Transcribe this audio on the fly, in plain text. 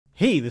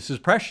Hey, this is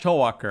Presh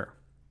Talwalkar.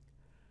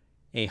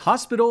 A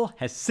hospital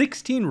has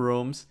 16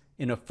 rooms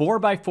in a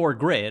 4x4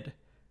 grid.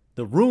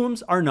 The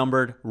rooms are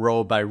numbered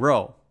row by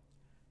row.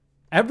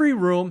 Every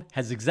room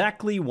has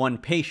exactly one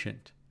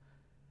patient.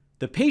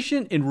 The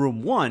patient in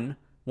room 1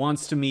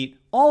 wants to meet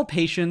all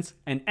patients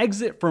and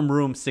exit from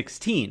room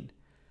 16,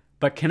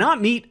 but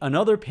cannot meet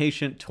another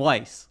patient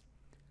twice.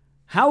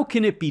 How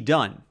can it be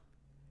done?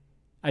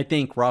 I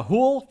thank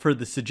Rahul for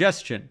the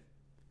suggestion.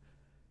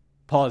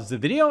 Pause the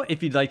video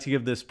if you'd like to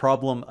give this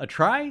problem a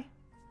try,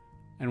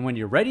 and when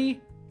you're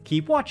ready,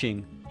 keep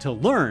watching to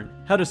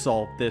learn how to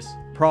solve this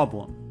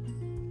problem.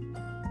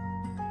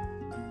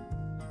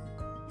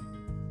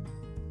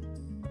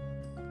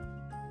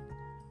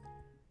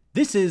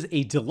 This is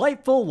a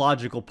delightful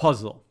logical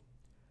puzzle.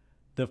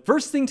 The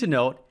first thing to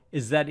note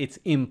is that it's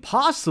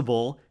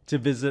impossible to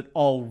visit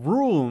all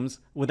rooms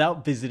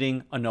without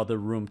visiting another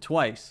room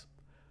twice.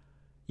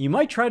 You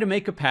might try to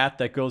make a path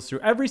that goes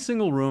through every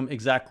single room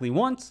exactly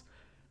once,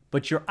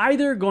 but you're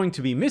either going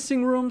to be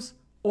missing rooms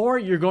or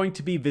you're going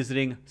to be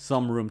visiting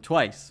some room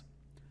twice.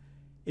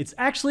 It's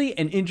actually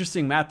an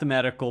interesting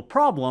mathematical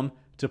problem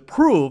to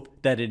prove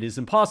that it is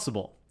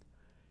impossible.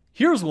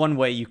 Here's one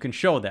way you can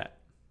show that.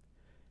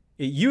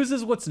 It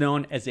uses what's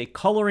known as a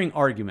coloring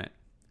argument.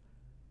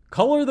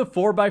 Color the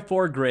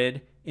 4x4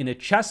 grid in a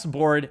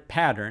chessboard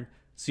pattern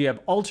so you have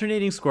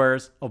alternating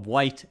squares of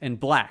white and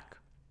black.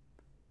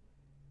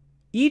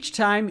 Each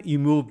time you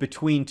move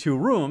between two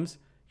rooms,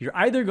 you're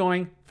either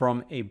going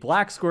from a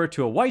black square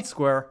to a white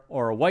square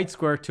or a white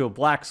square to a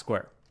black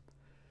square.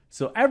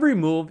 So every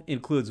move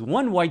includes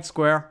one white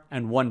square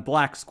and one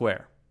black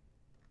square.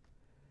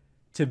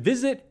 To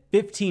visit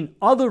 15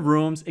 other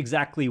rooms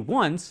exactly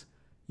once,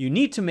 you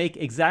need to make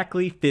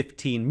exactly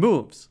 15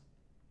 moves.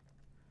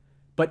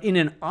 But in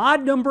an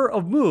odd number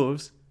of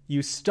moves,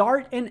 you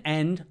start and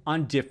end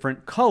on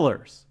different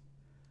colors.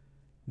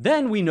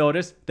 Then we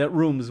notice that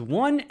rooms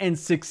 1 and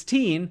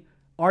 16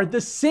 are the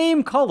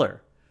same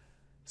color.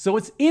 So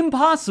it's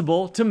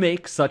impossible to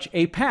make such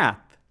a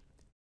path.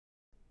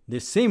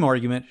 This same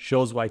argument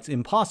shows why it's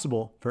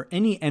impossible for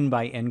any n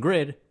by n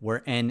grid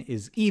where n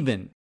is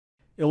even.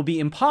 It will be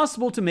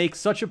impossible to make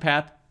such a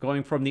path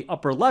going from the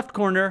upper left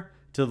corner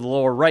to the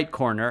lower right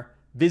corner,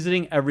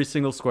 visiting every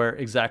single square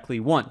exactly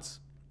once.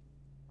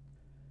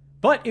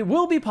 But it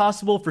will be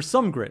possible for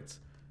some grids.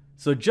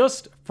 So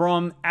just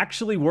from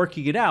actually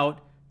working it out,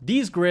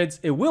 these grids,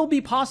 it will be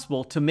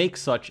possible to make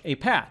such a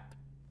path.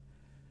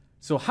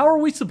 So how are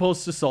we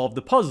supposed to solve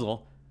the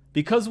puzzle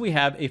because we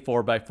have a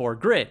 4x4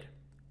 grid?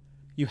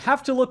 You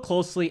have to look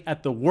closely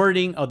at the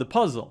wording of the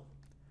puzzle.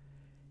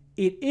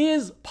 It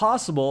is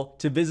possible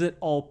to visit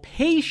all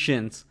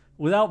patients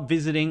without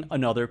visiting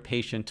another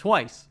patient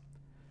twice.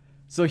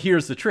 So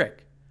here's the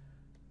trick.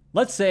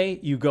 Let's say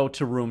you go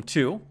to room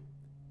 2.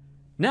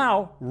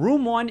 Now,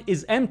 room 1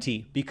 is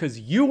empty because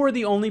you were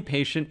the only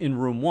patient in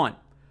room 1.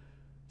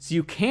 So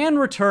you can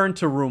return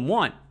to room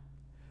 1.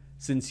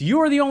 Since you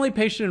are the only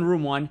patient in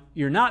room 1,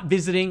 you're not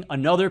visiting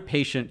another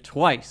patient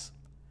twice.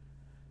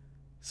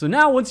 So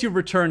now once you've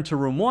returned to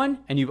room 1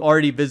 and you've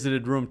already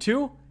visited room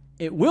 2,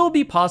 it will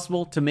be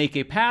possible to make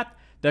a path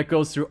that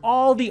goes through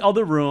all the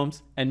other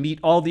rooms and meet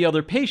all the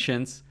other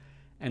patients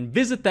and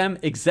visit them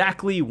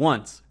exactly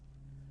once.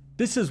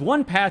 This is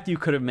one path you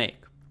could have made.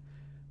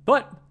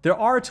 But there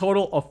are a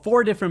total of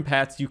 4 different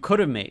paths you could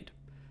have made.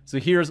 So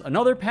here's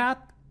another path.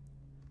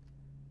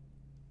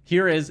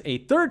 Here is a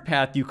third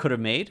path you could have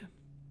made.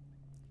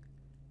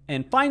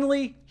 And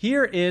finally,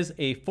 here is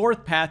a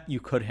 4th path you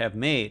could have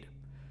made.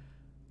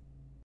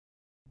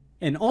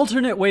 An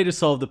alternate way to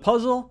solve the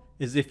puzzle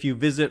is if you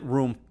visit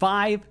room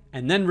 5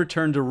 and then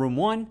return to room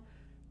 1.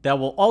 That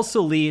will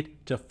also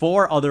lead to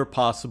 4 other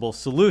possible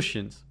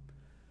solutions.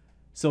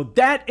 So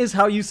that is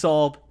how you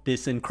solve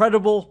this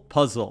incredible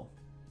puzzle.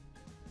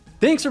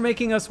 Thanks for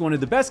making us one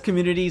of the best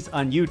communities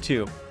on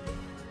YouTube.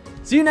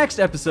 See you next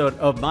episode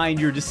of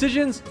Mind Your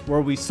Decisions, where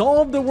we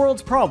solve the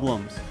world's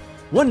problems,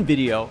 one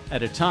video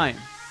at a time.